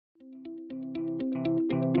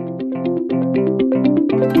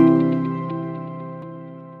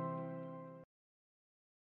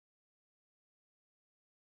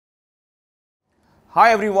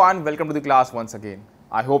Hi everyone, welcome to the class once again.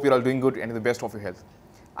 I hope you're all doing good and in the best of your health.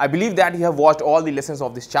 I believe that you have watched all the lessons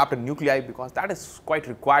of this chapter Nuclei because that is quite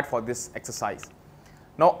required for this exercise.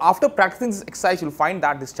 Now after practicing this exercise, you'll find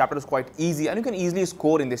that this chapter is quite easy and you can easily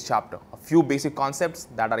score in this chapter. A few basic concepts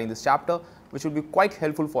that are in this chapter which will be quite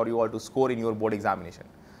helpful for you all to score in your board examination.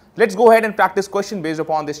 Let's go ahead and practice question based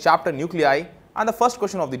upon this chapter Nuclei, and the first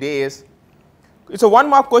question of the day is, it's a 1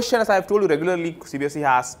 mark question. As I have told you regularly, CBSE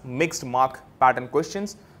has mixed mark pattern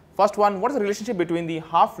questions. First one, what is the relationship between the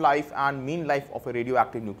half-life and mean life of a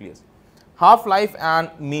radioactive nucleus? Half-life and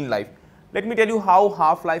mean life. Let me tell you how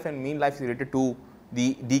half-life and mean life is related to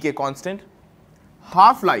the decay constant.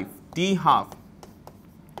 Half-life, T half,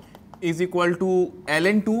 is equal to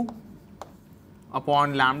ln2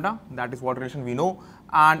 upon lambda, that is what relation we know,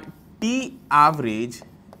 and T average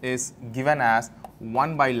is given as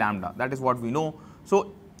 1 by lambda, that is what we know.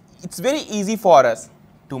 So it's very easy for us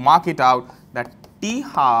to mark it out that T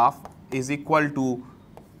half is equal to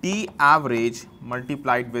T average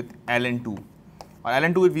multiplied with ln2, or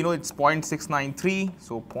ln2 we know it's 0.693,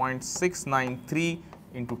 so 0.693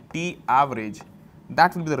 into T average,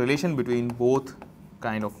 that will be the relation between both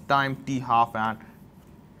kind of time, T half and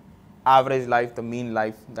average life, the mean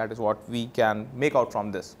life. That is what we can make out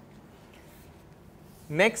from this.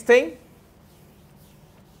 Next thing,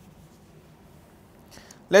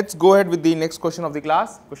 let's go ahead with the next question of the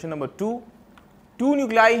class. Question number 2. Two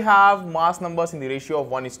nuclei have mass numbers in the ratio of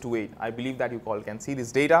 1:8. I believe that you all can see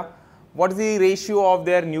this data. What is the ratio of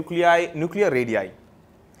their nuclear radii?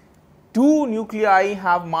 Two nuclei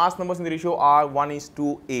have mass numbers in the ratio are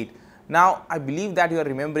 1:8. Now, I believe that you are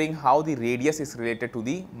remembering how the radius is related to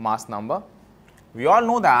the mass number. We all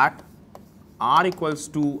know that R equals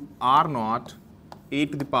to R naught a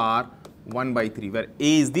to the power 1 by 3, where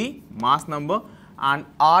A is the mass number and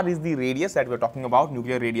R is the radius that we are talking about,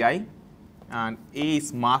 nuclear radii, and A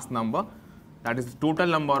is mass number, that is the total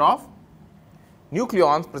number of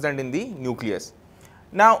nucleons present in the nucleus.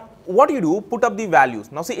 Now, what do you do? Put up the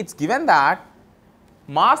values. Now, see, it's given that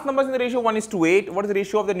mass numbers in the ratio 1:8. What is the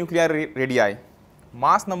ratio of the nuclear radii?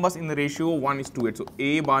 Mass numbers in the ratio 1:8. So,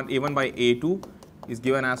 A1 by A2 is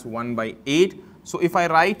given as 1 by 8. So, if I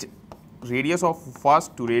write radius of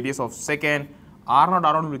first to radius of second,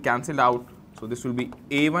 R0 will be cancelled out. So, this will be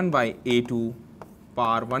A1 by A2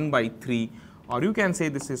 power 1 by 3, or you can say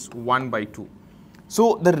this is 1 by 2.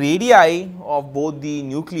 So, the radii of both the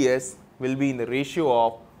nucleus will be in the ratio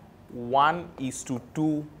of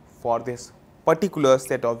 1:2 for this particular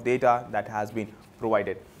set of data that has been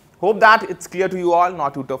provided. Hope that it's clear to you all,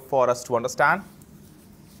 not too tough for us to understand.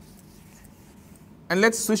 And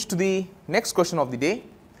let's switch to the next question of the day.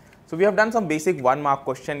 So we have done some basic 1 mark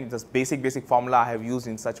question, this basic formula I have used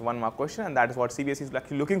in such 1 mark question, and that is what CBSE is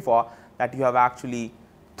actually looking for, that you have actually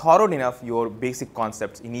thorough enough your basic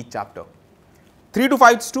concepts in each chapter. 3 to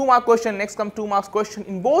 5 is 2 mark question. Next comes 2 marks question.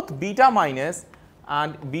 In both beta minus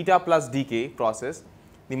and beta plus decay process,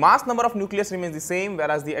 the mass number of nucleus remains the same,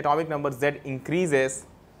 whereas the atomic number Z increases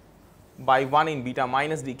by 1 in beta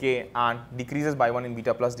minus decay and decreases by 1 in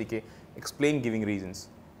beta plus decay. Explain giving reasons.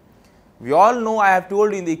 We all know, I have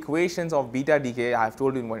told you in the equations of beta decay, I have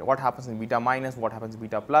told you what happens in beta minus, what happens in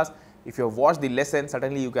beta plus. If you have watched the lesson,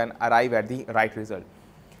 certainly you can arrive at the right result.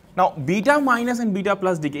 Now, beta minus and beta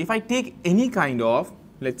plus decay, if I take any kind of,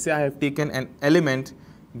 let's say I have taken an element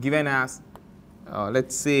given as,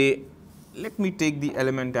 let's say, let me take the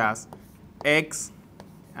element as X,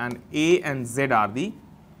 and A and Z are the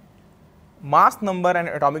mass number and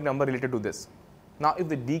atomic number related to this. Now, if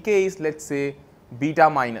the decay is, let's say, beta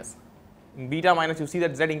minus, in beta minus you see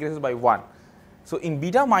that Z increases by 1. So, in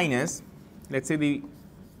beta minus, let's say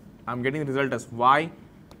I am getting the result as Y,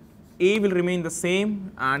 A will remain the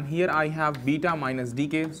same, and here I have beta minus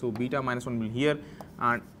decay. So, beta minus 1 will be here,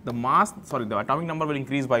 and the atomic number will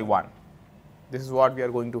increase by 1. This is what we are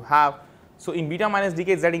going to have. So, in beta minus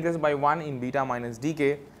decay, Z increases by 1 in beta minus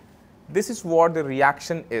decay. This is what the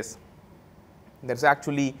reaction is. There is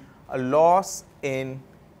actually a loss in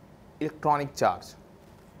electronic charge.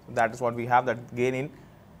 That is what we have, that gain in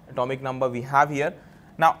atomic number we have here.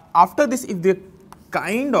 Now, after this, if the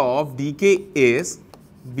kind of decay is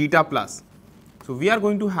beta plus, so we are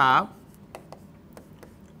going to have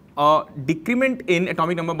a decrement in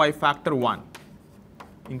atomic number by factor 1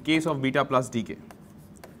 in case of beta plus decay,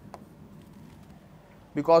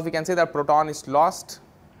 because we can say that proton is lost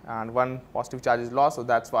and 1 positive charge is lost. So,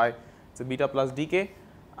 that is why it is a beta plus decay,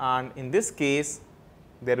 and in this case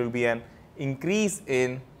there will be an increase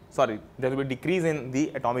in, there will be a decrease in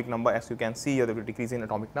the atomic number. As you can see here, there will be a decrease in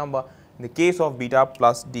atomic number in the case of beta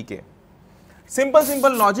plus decay.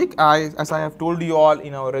 Simple logic, as I have told you all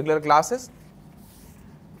in our regular classes.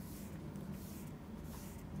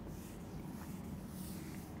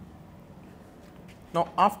 Now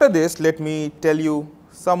after this, let me tell you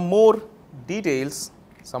some more details,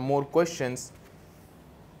 some more questions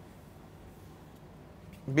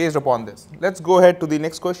based upon this. Let's go ahead to the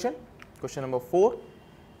next question, question number 4.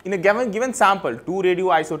 In a given sample, two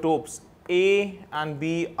radioisotopes A and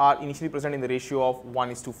B are initially present in the ratio of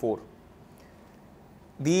 1:4.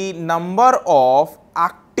 The number of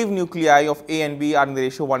active nuclei of A and B are in the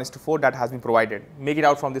ratio 1:4 that has been provided. Make it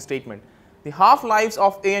out from this statement. The half-lives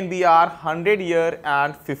of A and B are 100 year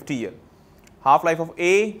and 50 year. Half-life of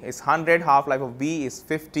A is 100, half-life of B is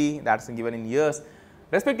 50, that's given in years.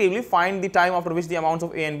 Respectively, find the time after which the amounts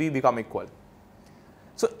of A and B become equal.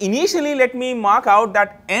 So initially, let me mark out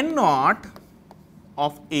that N naught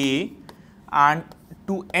of A and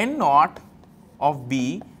to N naught of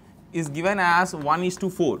B is given as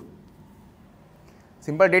 1:4.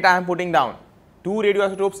 Simple data I am putting down. Two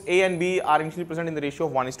radioisotopes A and B are initially present in the ratio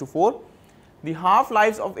of 1:4. The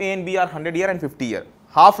half-lives of A and B are 100 year and 50 year.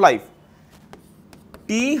 Half-life,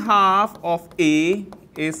 T half of A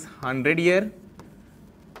is 100 year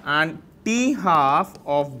and T half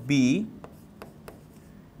of B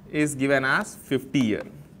is given as 50 year.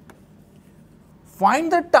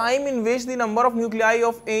 Find the time in which the number of nuclei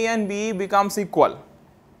of A and B becomes equal.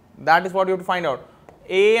 That is what you have to find out.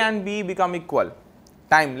 A and B become equal.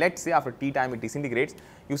 Time, let's say after T time it disintegrates.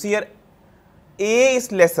 You see here A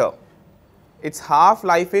is lesser, its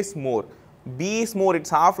half-life is more. B is more, its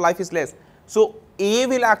half-life is less. So A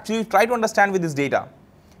will actually, try to understand with this data,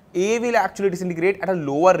 A will actually disintegrate at a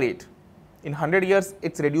lower rate. In 100 years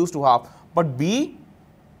it's reduced to half, but B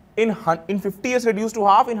in 50 years reduced to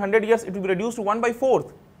half, in 100 years it will be reduced to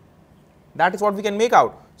 1/4. That is what we can make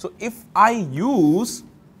out. So if I use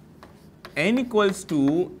N equals to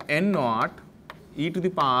N naught e to the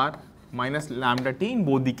power minus lambda t in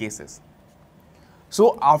both the cases.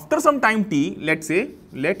 So after some time t, let's say,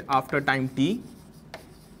 let after time t,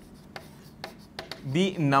 the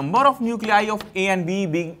number of nuclei of A and B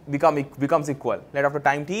becomes equal. Let after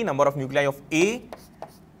time t, number of nuclei of A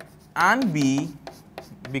and B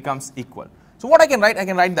becomes equal. So what I can write? I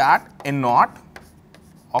can write that N naught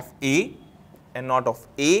of A, N naught of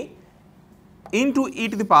A into e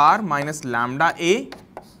to the power minus lambda A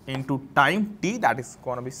into time t, that is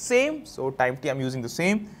going to be same. So time t I am using the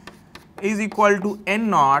same, is equal to N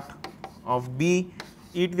naught of B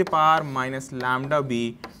e to the power minus lambda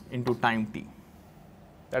B into time t.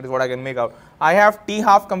 That is what I can make out. I have T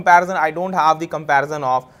half comparison, I don't have the comparison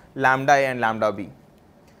of lambda A and lambda B.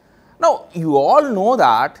 Now you all know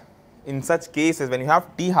that in such cases when you have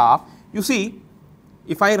T half, you see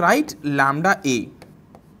if I write lambda A,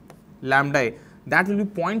 that will be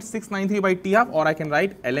 0.693 by T half, or I can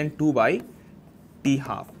write ln2 by T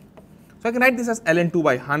half. So I can write this as ln2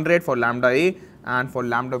 by 100 for lambda A, and for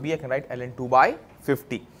lambda B I can write ln2 by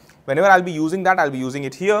 50. Whenever I will be using that, I will be using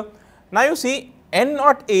it here. Now you see N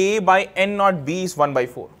naught A by N naught B is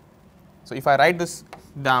 1/4. So if I write this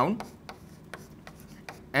down,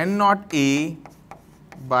 N naught A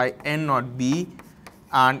by N naught B,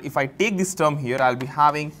 and if I take this term here, I will be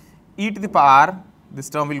having e to the power, this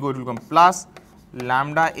term will go, it will become plus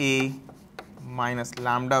lambda A minus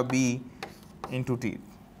lambda B into T.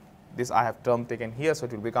 This I have term taken here, so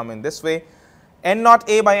it will become in this way, N naught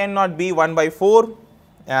A by N naught B 1/4,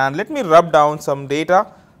 and let me rub down some data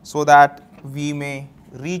so that we may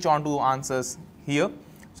reach on to answers here.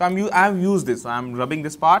 So I have used this, so I am rubbing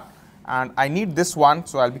this part and I need this one,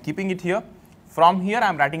 so I will be keeping it here. From here I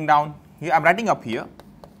am writing down here, I am writing up here,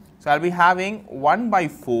 so I will be having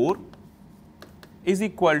 1/4 is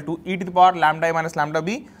equal to e to the power lambda A minus lambda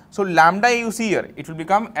B. So lambda A you see here, it will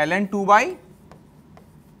become ln2 by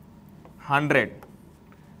 100.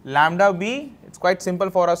 Lambda B, it's quite simple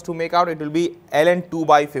for us to make out, it will be ln2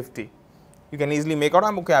 by 50. You can easily make out,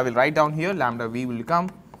 okay, I will write down here, lambda B will become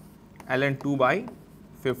ln2 by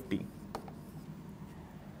 50.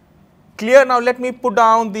 Clear? Now let me put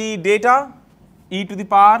down the data, e to the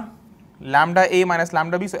power lambda A minus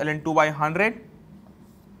lambda B, so ln2 by 100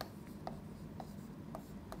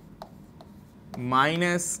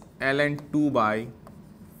 minus ln2 by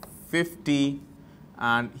 50,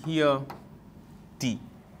 and here t.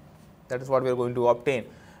 That is what we are going to obtain.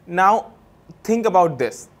 Now think about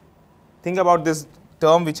this. Think about this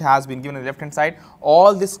term which has been given on the left hand side.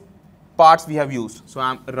 All these parts we have used. So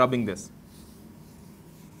I am rubbing this.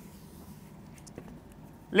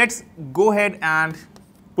 Let's go ahead and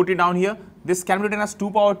put it down here. This can be written as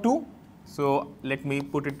 2 power 2. So let me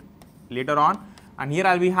put it later on. And here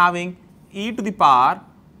I will be having e to the power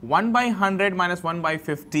 1/100 minus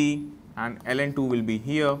 1/50, and ln2 will be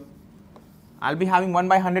here. I will be having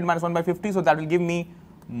 1/100 minus 1/50, so that will give me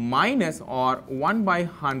minus or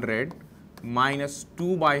 1/100 minus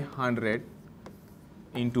 2 by 100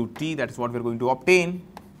 into t, that is what we are going to obtain.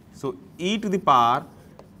 So, e to the power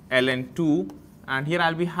ln 2, and here I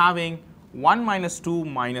will be having 1 minus 2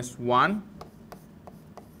 minus 1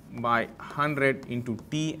 by 100 into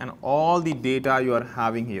t, and all the data you are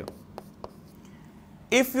having here.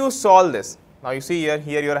 If you solve this, now you see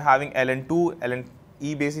here you are having ln 2, ln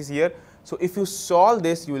e basis here. So, if you solve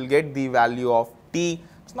this, you will get the value of t.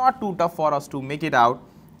 It's not too tough for us to make it out.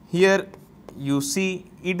 Here you see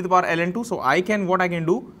e to the power ln 2. So, what I can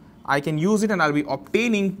do, I can use it and I will be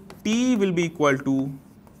obtaining t will be equal to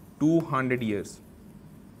 200 years.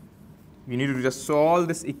 We need to just solve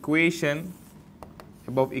this equation,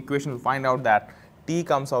 above equation to find out that t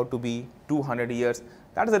comes out to be 200 years.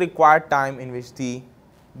 That is the required time in which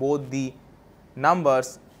both the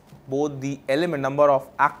numbers, both the element number of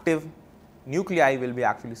active nuclei will be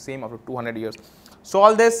actually same after 200 years.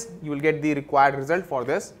 Solve this, you will get the required result for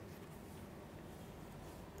this.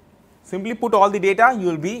 Simply put all the data, you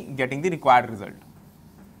will be getting the required result.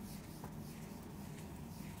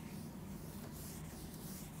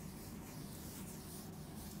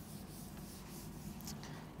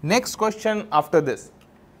 Next question after this.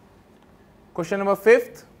 Question number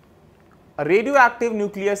 5th. A radioactive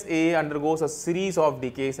nucleus A undergoes a series of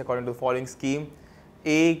decays according to the following scheme.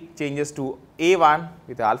 A changes to A1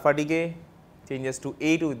 with alpha decay, changes to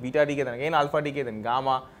A2 with beta decay, then again alpha decay, then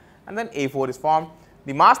gamma, and then A4 is formed.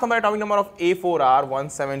 The mass number and atomic number of A4 are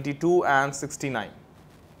 172 and 69.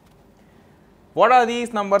 What are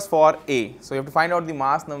these numbers for A? So, you have to find out the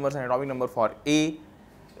mass numbers and atomic number for A.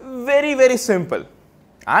 Very simple.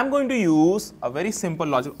 I am going to use a very simple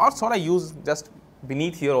logic, or sort of use just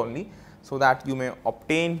beneath here only, so that you may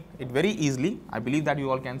obtain it very easily. I believe that you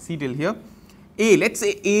all can see till here. A, let us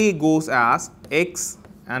say A goes as X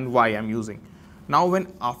and Y I am using. Now,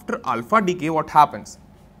 when after alpha decay, what happens?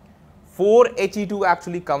 4He2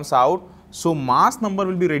 actually comes out. So, mass number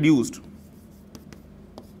will be reduced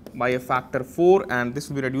by a factor 4 and this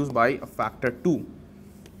will be reduced by a factor 2.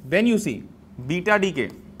 Then you see beta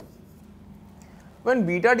decay. When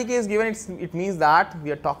beta decay is given, it means that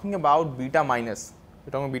we are talking about beta minus. We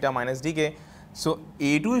are talking about beta minus decay. So,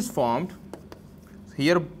 A2 is formed.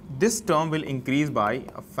 Here this term will increase by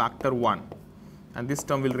a factor 1 and this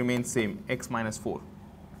term will remain same, x minus 4.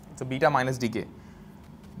 It is a beta minus decay.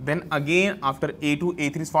 Then again after A2,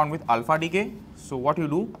 A3 is formed with alpha decay. So, what you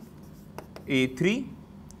do? A3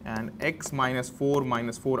 and x minus 4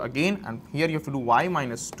 again, and here you have to do y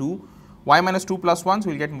minus 2. Y minus 2 plus 1, so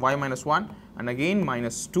we will get y minus 1 and again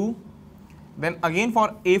minus 2. Then again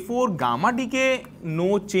for A4 gamma decay,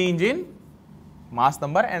 no change in mass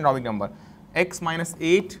number and atomic number. X minus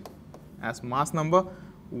 8 as mass number,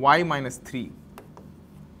 y minus 3.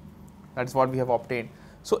 That is what we have obtained.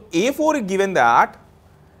 So, A4 is given that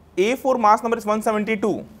A4 mass number is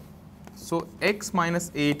 172. So, x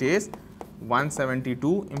minus 8 is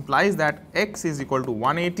 172, implies that x is equal to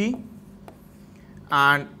 180.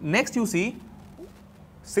 And next you see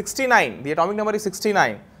 69, the atomic number is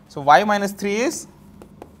 69. So, y minus 3 is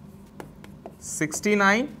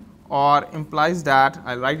 69, or implies that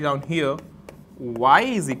I will write it down here, y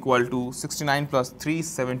is equal to 69 plus 3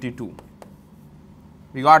 72.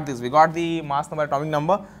 We got this, we got the mass number, atomic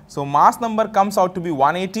number. So, mass number comes out to be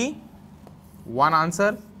 180, one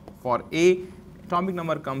answer for A, atomic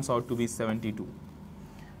number comes out to be 72.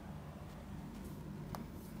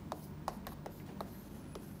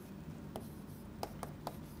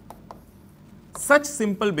 Such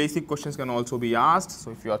simple basic questions can also be asked.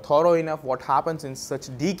 So, if you are thorough enough, what happens in such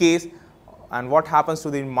decays and what happens to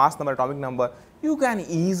the mass number, atomic number, you can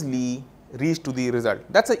easily reach to the result.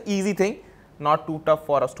 That is an easy thing, not too tough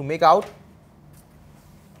for us to make out.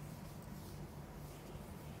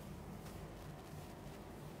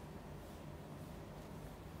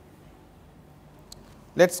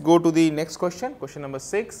 Let us go to the next question, question number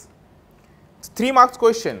 6. It's 3 marks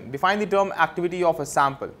question. Define the term activity of a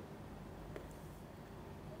sample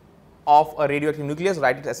of a radioactive nucleus,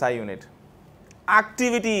 write it SI unit.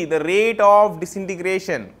 Activity, the rate of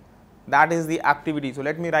disintegration, that is the activity. So,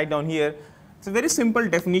 let me write down here. It's a very simple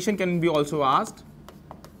definition, can be also asked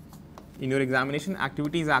in your examination.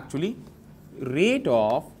 Activity is actually rate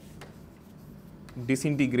of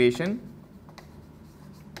disintegration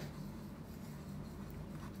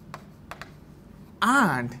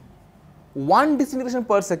and 1 disintegration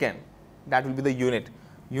per second, that will be the unit.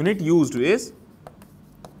 Unit used is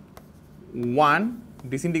 1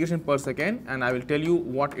 disintegration per second, and I will tell you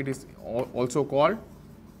what it is also called.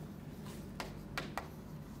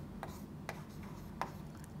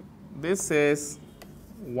 This is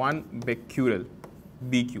 1 becquerel,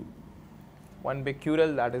 BQ. 1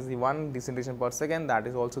 becquerel, that is the 1 disintegration per second, that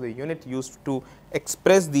is also the unit used to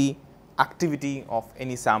express the activity of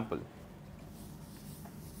any sample.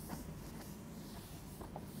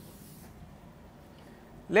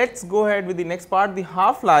 Let us go ahead with the next part. The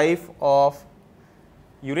half life of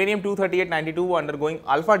uranium 23892 undergoing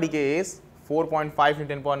alpha decay is 4.5 into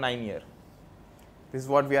 10 power 9 year. This is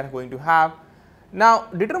what we are going to have. Now,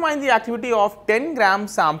 determine the activity of 10 gram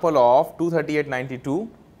sample of 23892,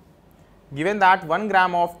 given that 1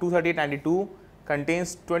 gram of 23892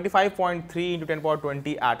 contains 25.3 into 10 power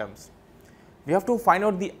 20 atoms. We have to find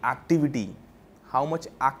out the activity, how much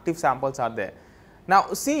active samples are there.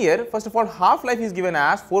 Now, see here, first of all, half life is given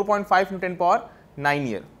as 4.5 into 10 power 9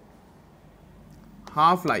 year.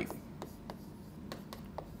 Half life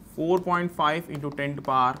 4.5 into 10 to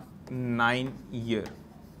power 9 year.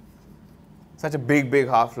 Such a big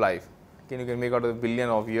half life. You can make out a billion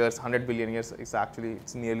of years, 100 billion years.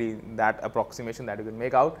 It's nearly that approximation that you can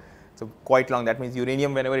make out. So quite long. That means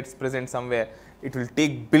uranium, whenever it's present somewhere, it will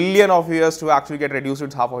take billion of years to actually get reduced to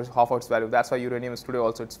its half of its value. That's why uranium is today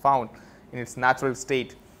also it's found in its natural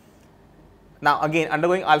state. Now again,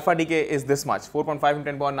 undergoing alpha decay is this much, 4.5 into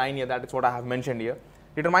 10 power 9 year. That is what I have mentioned here.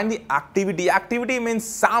 Determine the activity. Activity means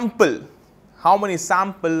sample. How many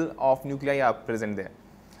sample of nuclei are present there?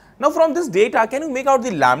 Now from this data, can you make out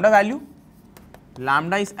the lambda value?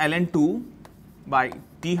 Lambda is ln2 by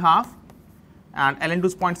t half, and ln2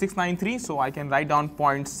 is 0.693. So I can write down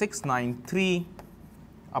 0.693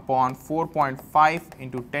 upon 4.5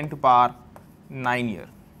 into 10 to power 9 year.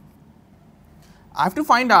 I have to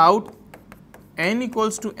find out n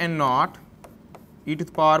equals to n naught e to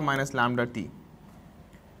the power minus lambda t.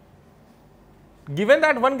 Given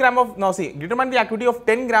that 1 gram of, now see, determine the activity of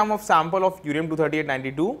 10 gram of sample of uranium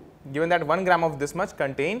 23892, given that 1 gram of this much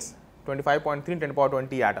contains 25.3 into 10 to the power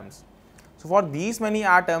 20 atoms. So for these many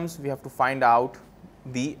atoms, we have to find out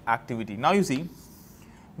the activity. Now you see,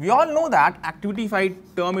 we all know that activity, if I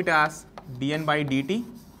term it as dN by dt,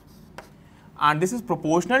 and this is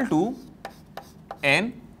proportional to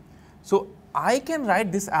n. So I can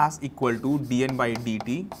write this as equal to dN by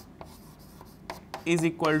dt is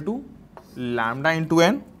equal to lambda into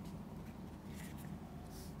n,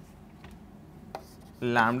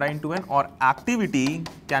 or activity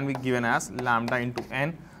can be given as lambda into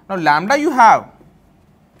n. Now lambda you have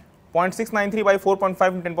 0.693 by 4.5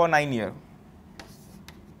 into 10 power 9 here.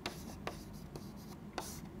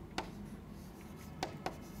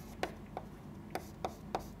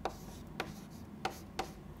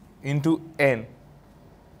 Into n,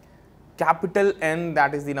 capital N,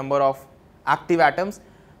 that is the number of active atoms.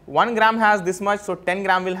 1 gram has this much, so 10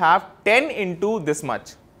 gram will have 10 into this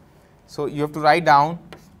much. So you have to write down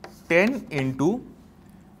 10 into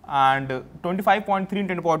and 25.3 into 10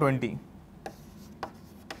 to the power 20.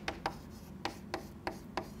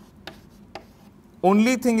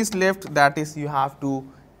 Only thing is left, that is you have to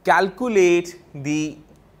calculate the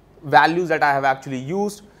values that I have actually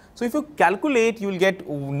used. So if you calculate, you will get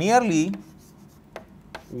nearly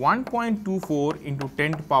 1.24 into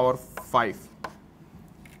 10 to the power 5.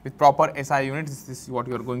 With proper SI units, this is what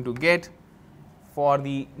you are going to get for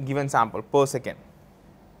the given sample per second.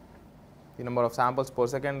 The number of samples per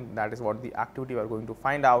second, that is what the activity we are going to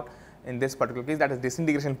find out in this particular case, that is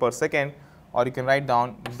disintegration per second, or you can write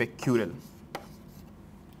down becquerel.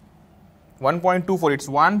 1.24, it's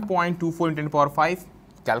 1.24 into 10 to the power 5.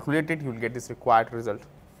 Calculate it, you will get this required result.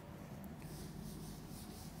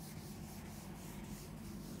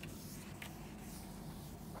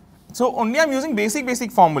 So only I am using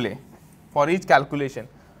basic formulae for each calculation,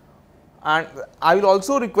 and I will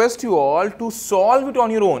also request you all to solve it on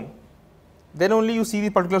your own. Then only you see the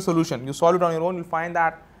particular solution. You solve it on your own, you will find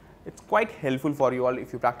that it's quite helpful for you all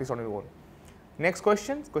if you practice on your own. Next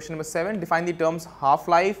question, question number 7. Define the terms half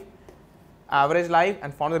life, average life,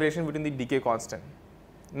 and found the relation between the decay constant.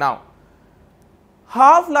 Now,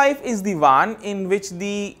 half life is the one in which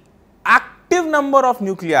the active number of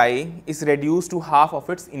nuclei is reduced to half of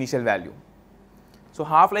its initial value. So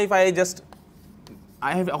half life I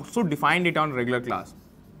have also defined it on regular class.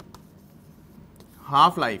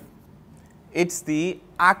 Half life, it's the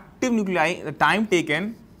active nuclei, the time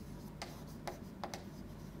taken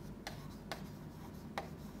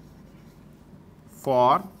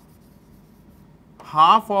for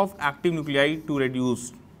half of active nuclei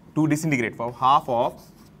to disintegrate, for half of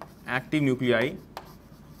active nuclei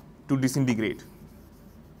to disintegrate.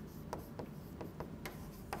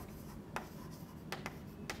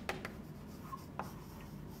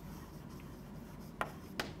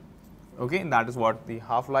 Okay, that is what the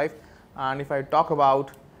half life. And if I talk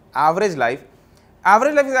about average life,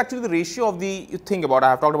 Average life is actually the ratio of the, you think about,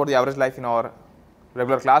 I have talked about the average life in our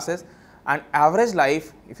regular classes, and average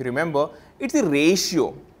life, if you remember, it's the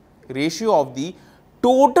ratio of the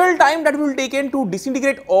total time that will take to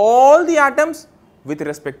disintegrate all the atoms with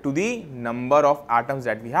respect to the number of atoms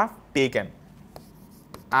that we have taken.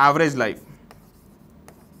 Average life.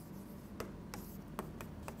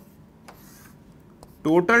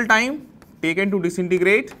 Total time taken to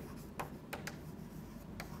disintegrate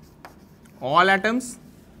all atoms,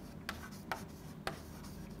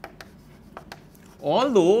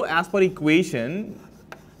 although as per equation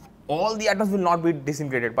all the atoms will not be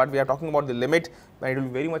disintegrated, but we are talking about the limit when it will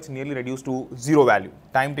be very much nearly reduced to zero value.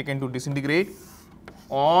 Time taken to disintegrate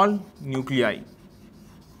all nuclei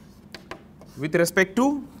with respect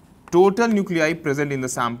to total nuclei present in the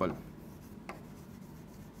sample.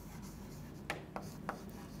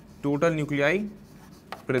 Total nuclei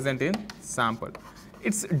present in sample.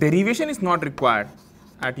 Its derivation is not required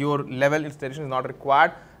at your level, its derivation is not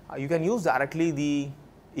required. You can use directly the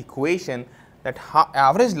equation that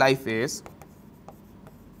average life is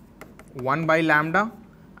 1 by lambda,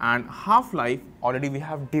 and half life, already we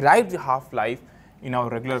have derived the half life in our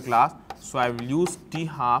regular class. So, I will use T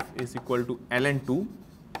half is equal to ln2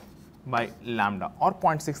 by lambda or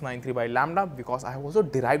 0.693 by lambda, because I have also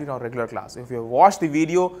derived in our regular class. If you have watched the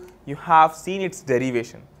video, you have seen its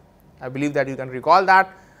derivation. I believe that you can recall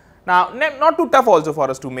that. Now, not too tough also for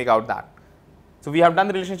us to make out that. So, we have done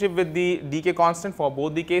the relationship with the decay constant for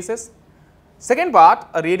both the cases. Second part,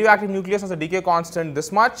 a radioactive nucleus has a decay constant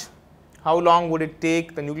this much. How long would it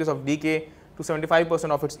take the nucleus of decay to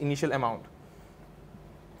 75% of its initial amount?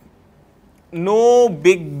 No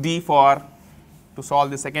big D to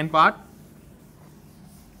solve the second part.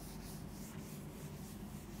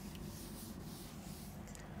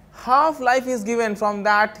 Half life is given from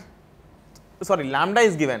that, sorry, lambda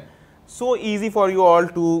is given. So easy for you all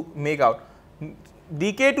to make out.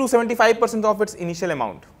 Decay to 75% of its initial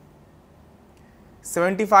amount.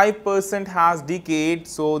 75% has decayed,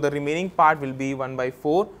 so the remaining part will be 1 by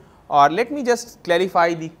 4. Or let me just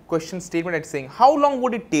clarify the question statement at saying how long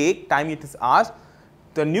would it take, time it is asked,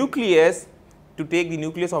 the nucleus to take the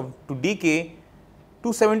nucleus of to decay to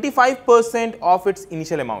 75% of its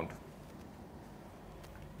initial amount.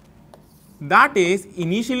 That is,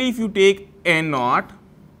 initially if you take N naught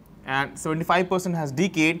and 75% has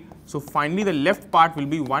decayed, so finally the left part will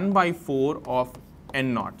be 1 by 4 of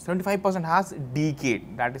N naught. 75% has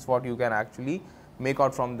decayed, that is what you can actually make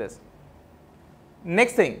out from this.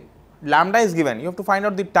 Next thing, lambda is given, you have to find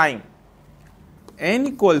out the time. N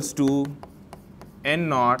equals to N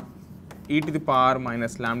naught e to the power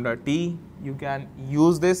minus lambda t, you can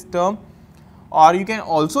use this term, or you can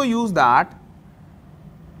also use that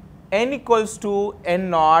N equals to N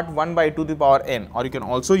naught 1 by 2 to the power N, or you can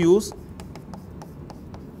also use,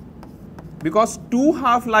 because 2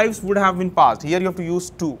 half lives would have been passed, here you have to use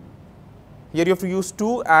 2, here you have to use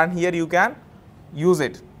 2 and here you can use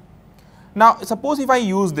it. Now suppose if I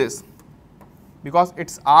use this, because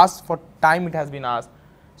it's asked for time, it has been asked.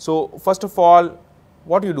 So first of all,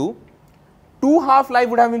 what you do, 2 half life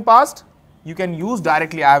would have been passed, you can use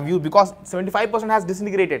directly, I have used, because 75% has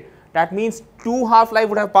disintegrated, that means 2 half life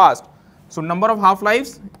would have passed. So number of half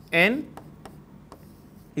lives N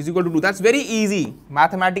is equal to 2, that's very easy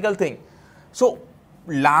mathematical thing. So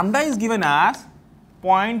lambda is given as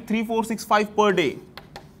 0.3465 per day.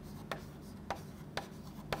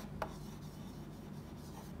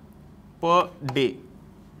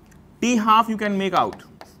 T half you can make out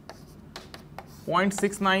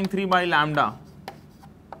 0.693 by lambda.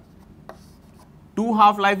 2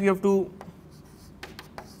 half life you have to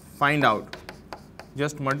find out,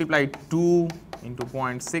 just multiply 2 into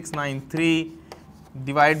 0.693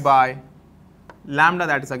 divided by lambda,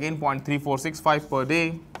 that is again 0.3465 per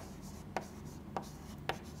day.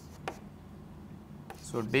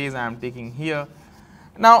 So days I am taking here.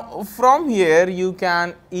 Now from here you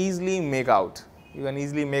can easily make out,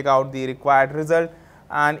 the required result,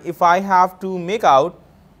 and if I have to make out,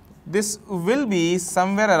 this will be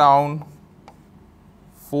somewhere around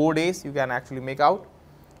 4 days you can actually make out.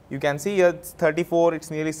 You can see here it's 34,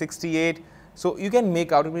 it's nearly 68. So you can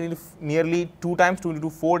make out nearly 2 times 2 into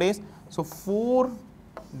 4 days. So 4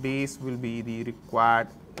 days will be the required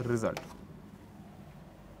result.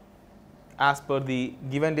 As per the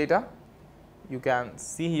given data, you can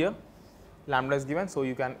see here lambda is given, so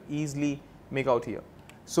you can easily make out here.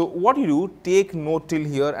 So what you do, take note till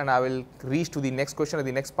here, and I will reach to the next question or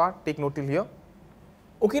the next part. Take note till here.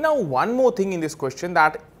 Okay, now one more thing in this question,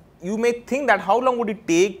 that you may think that how long would it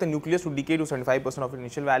take the nucleus to decay to 75% of its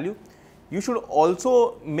initial value. You should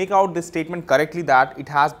also make out this statement correctly, that it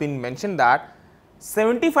has been mentioned that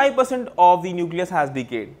 75% of the nucleus has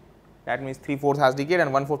decayed. That means 3/4 has decayed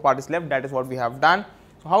and 1/4 part is left. That is what we have done.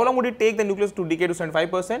 So, how long would it take the nucleus to decay to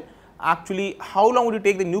 75%? Actually, how long would it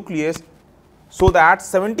take the nucleus so that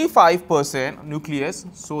 75% nucleus,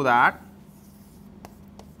 so that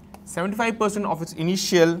 75% of its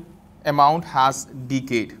initial amount has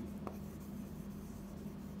decayed?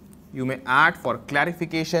 You may add for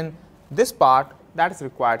clarification this part that is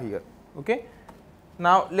required here. Okay.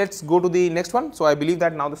 Now, let us go to the next one. So, I believe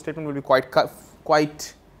that now the statement will be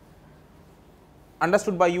quite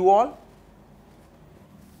understood by you all,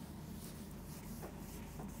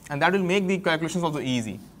 and that will make the calculations also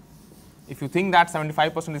easy. If you think that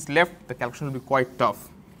 75% is left, the calculation will be quite tough.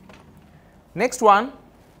 Next one,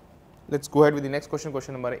 let us go ahead with the next question,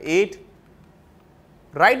 question number 8.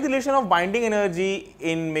 Write the relation of binding energy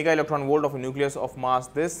in mega electron volt of a nucleus of mass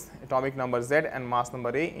this, atomic number Z and mass number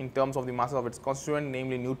A in terms of the masses of its constituent,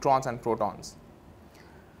 namely neutrons and protons.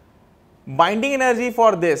 Binding energy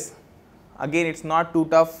for this, again it is not too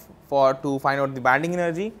tough to find out the binding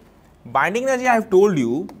energy. Binding energy, I have told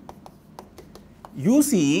you, you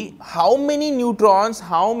see how many neutrons,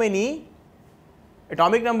 how many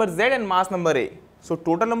atomic number Z and mass number A. So,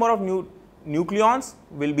 total number of nucleons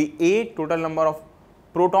will be A, total number of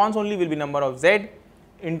protons only will be number of Z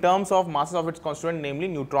in terms of masses of its constituent, namely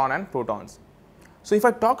neutron and protons. So, if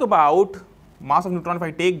I talk about mass of neutron, if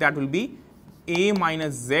I take that will be A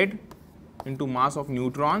minus Z into mass of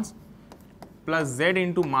neutrons plus Z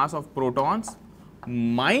into mass of protons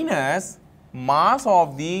minus mass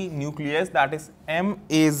of the nucleus, that is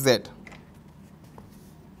MAZ.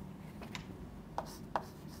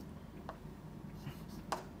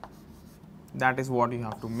 That is what you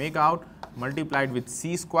have to make out, multiplied with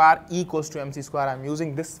C square, E equals to MC square. I am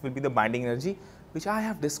using this will be the binding energy which I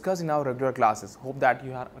have discussed in our regular classes. Hope that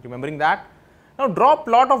you are remembering that. Now, draw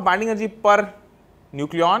plot of binding energy per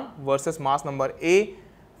nucleon versus mass number A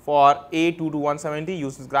for A 2 to 170.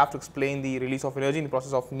 Use this graph to explain the release of energy in the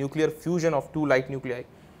process of nuclear fusion of two light nuclei.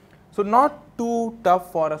 So, not too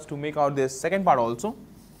tough for us to make out this second part also.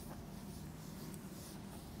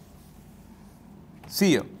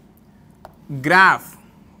 See here, graph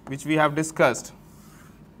which we have discussed,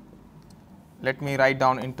 let me write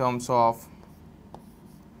down in terms of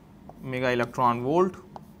mega electron volt.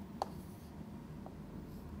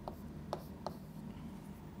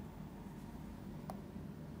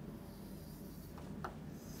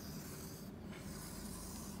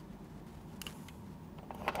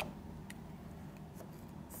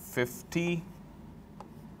 $50,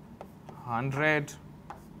 $100,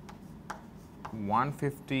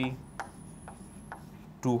 $150,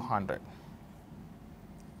 $200.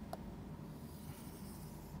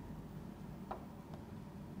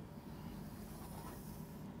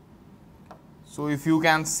 So, if you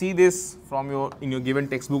can see this from in your given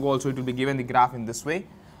textbook also, it will be given the graph in this way.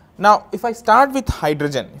 Now, if I start with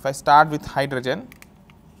hydrogen,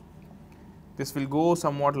 this will go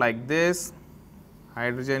somewhat like this: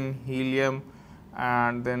 hydrogen, helium,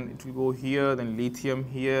 and then it will go here, then lithium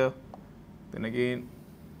here, then again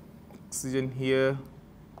oxygen here,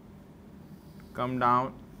 come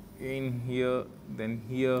down in here, then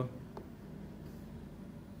here.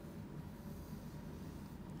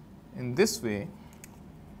 In this way,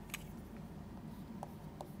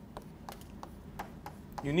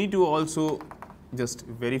 you need to also just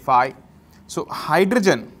verify. So,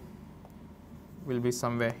 hydrogen will be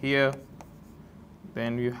somewhere here,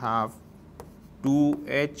 then you have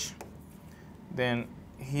 2H, then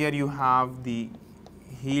here you have the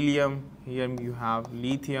helium, here you have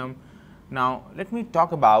lithium. Now, let me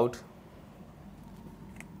talk about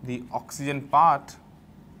the oxygen part.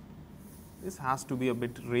 This has to be a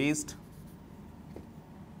bit raised.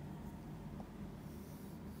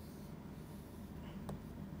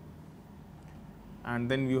 And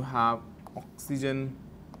then you have oxygen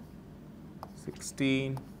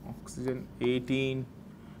 16, oxygen 18,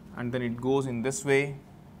 and then it goes in this way.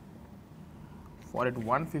 For it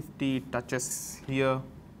 150 touches here.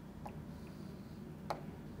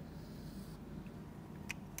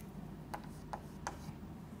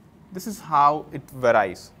 This is how it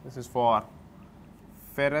varies. This is for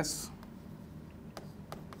ferrous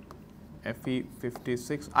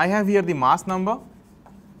Fe56. I have here the mass number,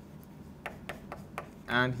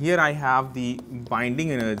 and here I have the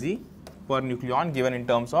binding energy per nucleon given in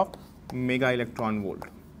terms of mega electron volt.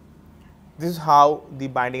 This is how the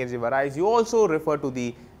binding energy varies. You also refer to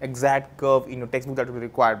the exact curve in your textbook that will be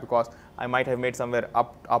required, because I might have made somewhere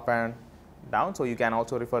up and down. So, you can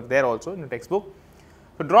also refer there also in your textbook.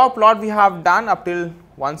 So, draw a plot we have done up till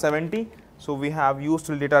 170. So, we have used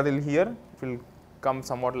till data till here, it will come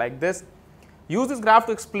somewhat like this. Use this graph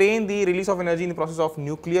to explain the release of energy in the process of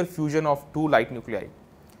nuclear fusion of two light nuclei.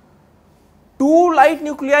 Two light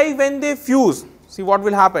nuclei, when they fuse, see what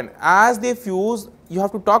will happen. As they fuse, you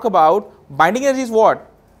have to talk about binding energy is what?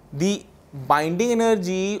 The binding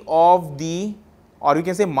energy of the, or you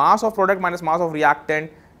can say mass of product minus mass of reactant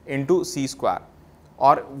into C square,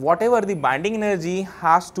 or whatever the binding energy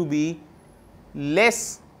has to be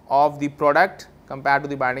less of the product compared to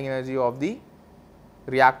the binding energy of the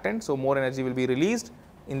reactant. So, more energy will be released.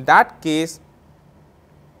 In that case,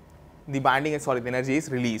 the the energy is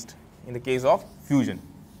released in the case of fusion.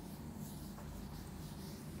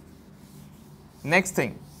 Next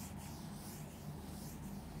thing,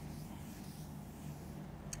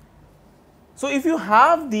 so if you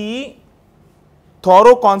have the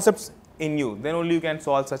thorough concepts in you, then only you can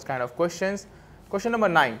solve such kind of questions. Question number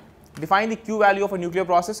 9, define the Q value of a nuclear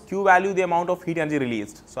process. Q value, the amount of heat energy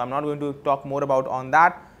released. So, I am not going to talk more about on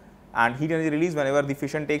that, and heat energy released whenever the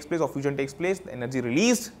fission takes place or fusion takes place, the energy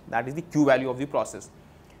released, that is the Q value of the process.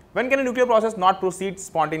 When can a nuclear process not proceed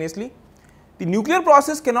spontaneously? The nuclear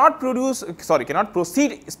process cannot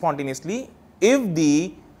proceed spontaneously if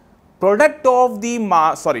the product of the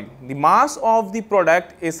mass, the mass of the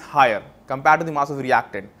product is higher compared to the mass of the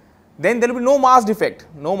reactant. Then there will be no mass defect,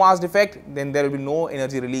 then there will be no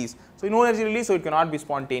energy release. So, no energy release, so it cannot be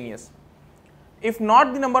spontaneous. If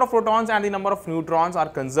not, the number of protons and the number of neutrons are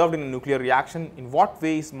conserved in a nuclear reaction, in what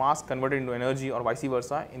way is mass converted into energy or vice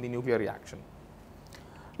versa in the nuclear reaction?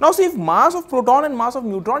 Now, see, if mass of proton and mass of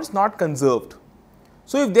neutron is not conserved,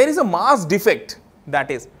 so if there is a mass defect, that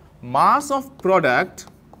is mass of product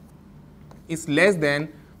is less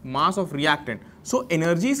than mass of reactant, so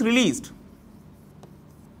energy is released.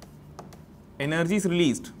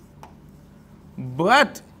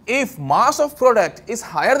 But if mass of product is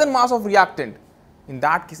higher than mass of reactant, in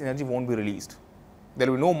that case energy won't be released. There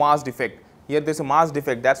will be no mass defect. Here there is a mass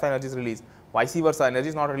defect, that is why energy is released. Vice versa, energy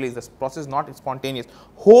is not released, this process is not spontaneous.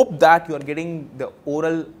 Hope that you are getting the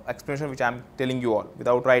oral explanation which I am telling you all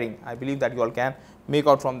without writing. I believe that you all can make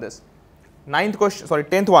out from this.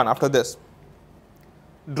 10th one after this.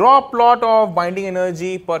 Draw a plot of binding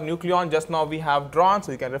energy per nucleon. Just now we have drawn,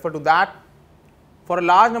 so you can refer to that. For a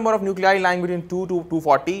large number of nuclei lying between 2 to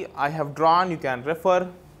 240, I have drawn, you can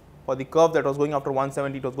refer. For the curve that was going after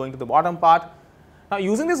 170, it was going to the bottom part. Now,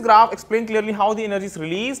 using this graph, explain clearly how the energy is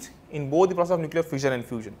released in both the process of nuclear fission and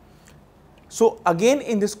fusion. So, again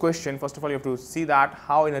in this question, first of all, you have to see that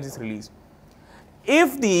how energy is released.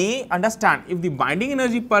 If the binding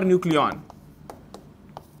energy per nucleon,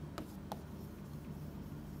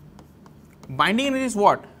 binding energy is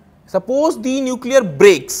what? Suppose the nuclear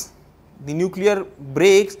breaks,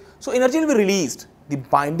 so energy will be released, the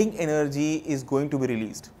binding energy is going to be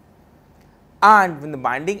released. And when the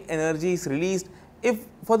binding energy is released, if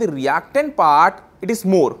for the reactant part it is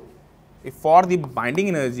more, if for the binding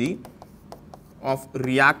energy of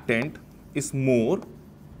reactant is more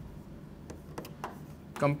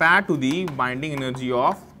compared to the binding energy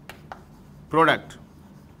of product,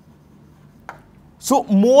 so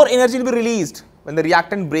more energy will be released when the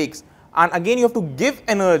reactant breaks. And again you have to give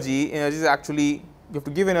energy is actually, you have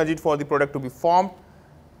to give energy for the product to be formed.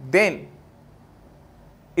 Then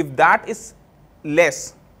if that is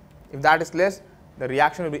less, the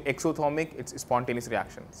reaction will be exothermic, it is a spontaneous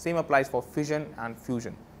reaction. Same applies for fission and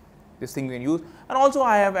fusion. This thing you can use, and also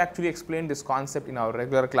I have actually explained this concept in our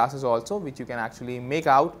regular classes also, which you can actually make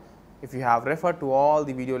out if you have referred to all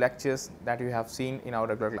the video lectures that you have seen in our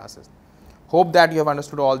regular classes. Hope that you have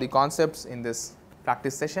understood all the concepts in this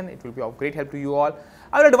practice session. It will be of great help to you all.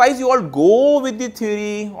 I will advise you all, go with the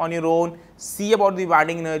theory on your own, see about the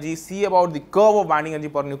binding energy, see about the curve of binding energy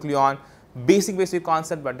per nucleon, basic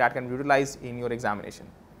concept, but that can be utilized in your examination.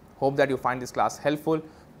 Hope that you find this class helpful.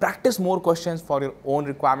 Practice more questions for your own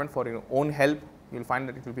requirement, for your own help. You will find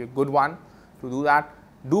that it will be a good one to do that.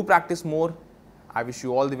 Do practice more. I wish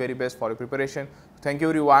you all the very best for your preparation. Thank you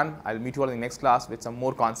everyone. I will meet you all in the next class with some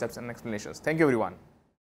more concepts and explanations. Thank you everyone.